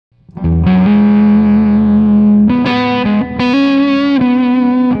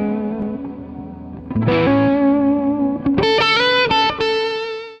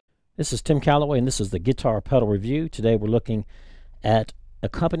This is Tim Calloway, and this is the Guitar Pedal Review. Today we're looking at a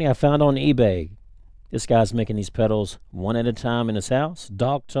company I found on eBay. This guy's making these pedals one at a time in his house,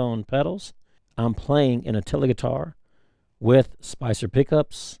 dog tone pedals. I'm playing an Attila guitar with Spicer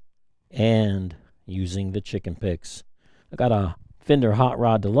pickups and using the chicken picks. I got a Fender Hot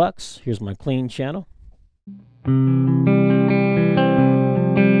Rod Deluxe. Here's my clean channel.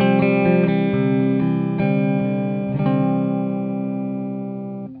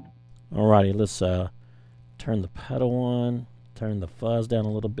 Alrighty, let's turn the pedal on, turn the fuzz down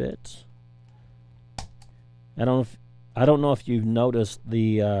a little bit. I don't know if you've noticed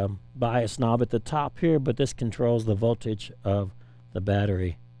the bias knob at the top here, but this controls the voltage of the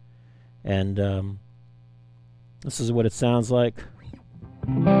battery. And this is what it sounds like.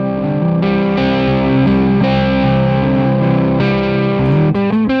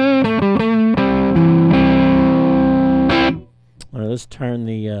 Alright, let's turn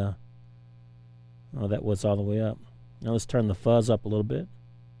the oh, that was all the way up. Now let's turn the fuzz up a little bit.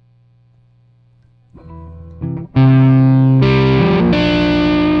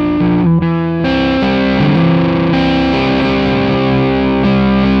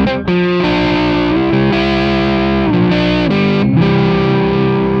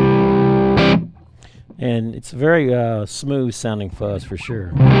 And it's very smooth sounding fuzz for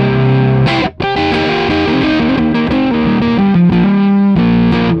sure.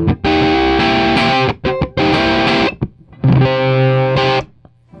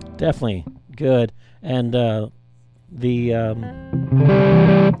 Definitely good, and a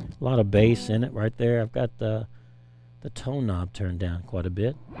lot of bass in it right there. I've got the tone knob turned down quite a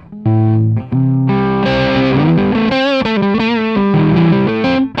bit.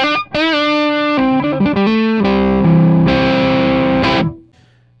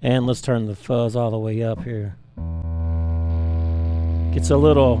 And let's turn the fuzz all the way up here. Gets a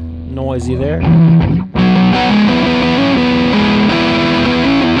little noisy there.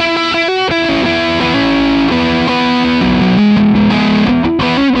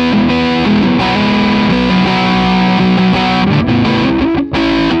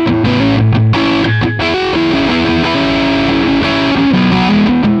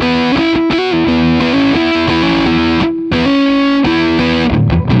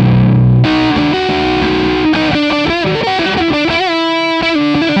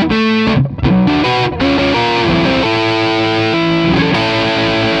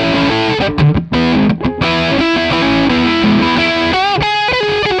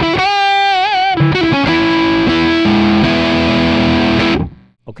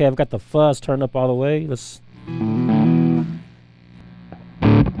 Okay, I've got the fuzz turned up all the way. Let's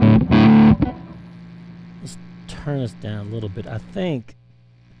turn this down a little bit. I think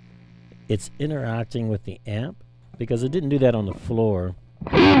it's interacting with the amp because it didn't do that on the floor.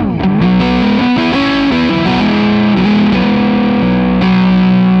 Let's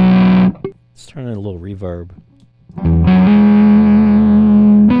turn in a little reverb.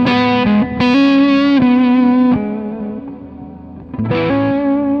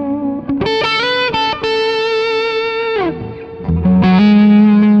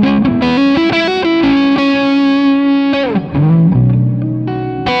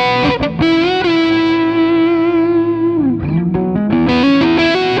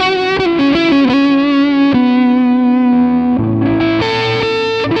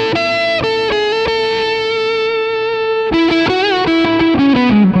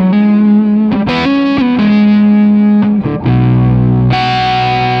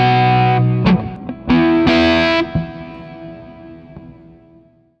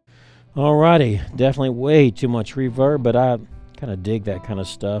 Alrighty, definitely way too much reverb, but I kind of dig that kind of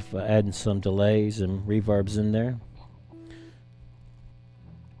stuff, adding some delays and reverbs in there.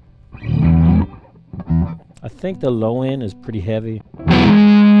 I think the low end is pretty heavy.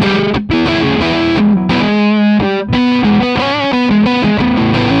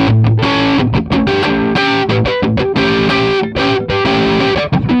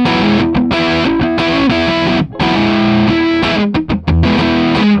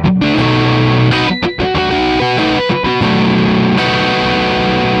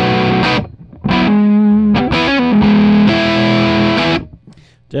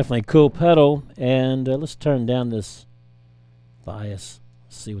 Definitely cool pedal, and let's turn down this bias,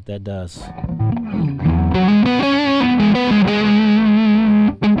 see what that does.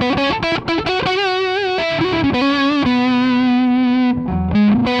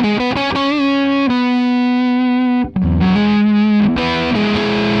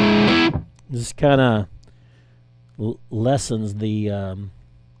 This kind of lessens the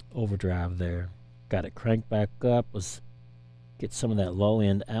overdrive there. Got it cranked back up, was Get some of that low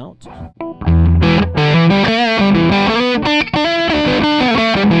end out.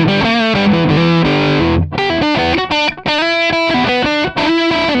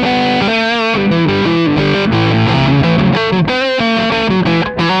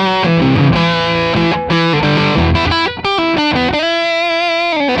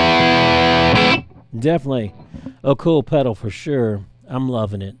 Definitely a cool pedal for sure. I'm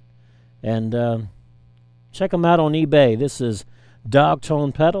loving it. And check them out on eBay. This is Dog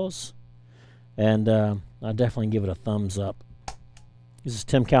Tone Pedals, and I definitely give it a thumbs up. This is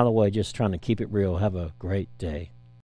Tim Calloway, just trying to keep it real. Have a great day.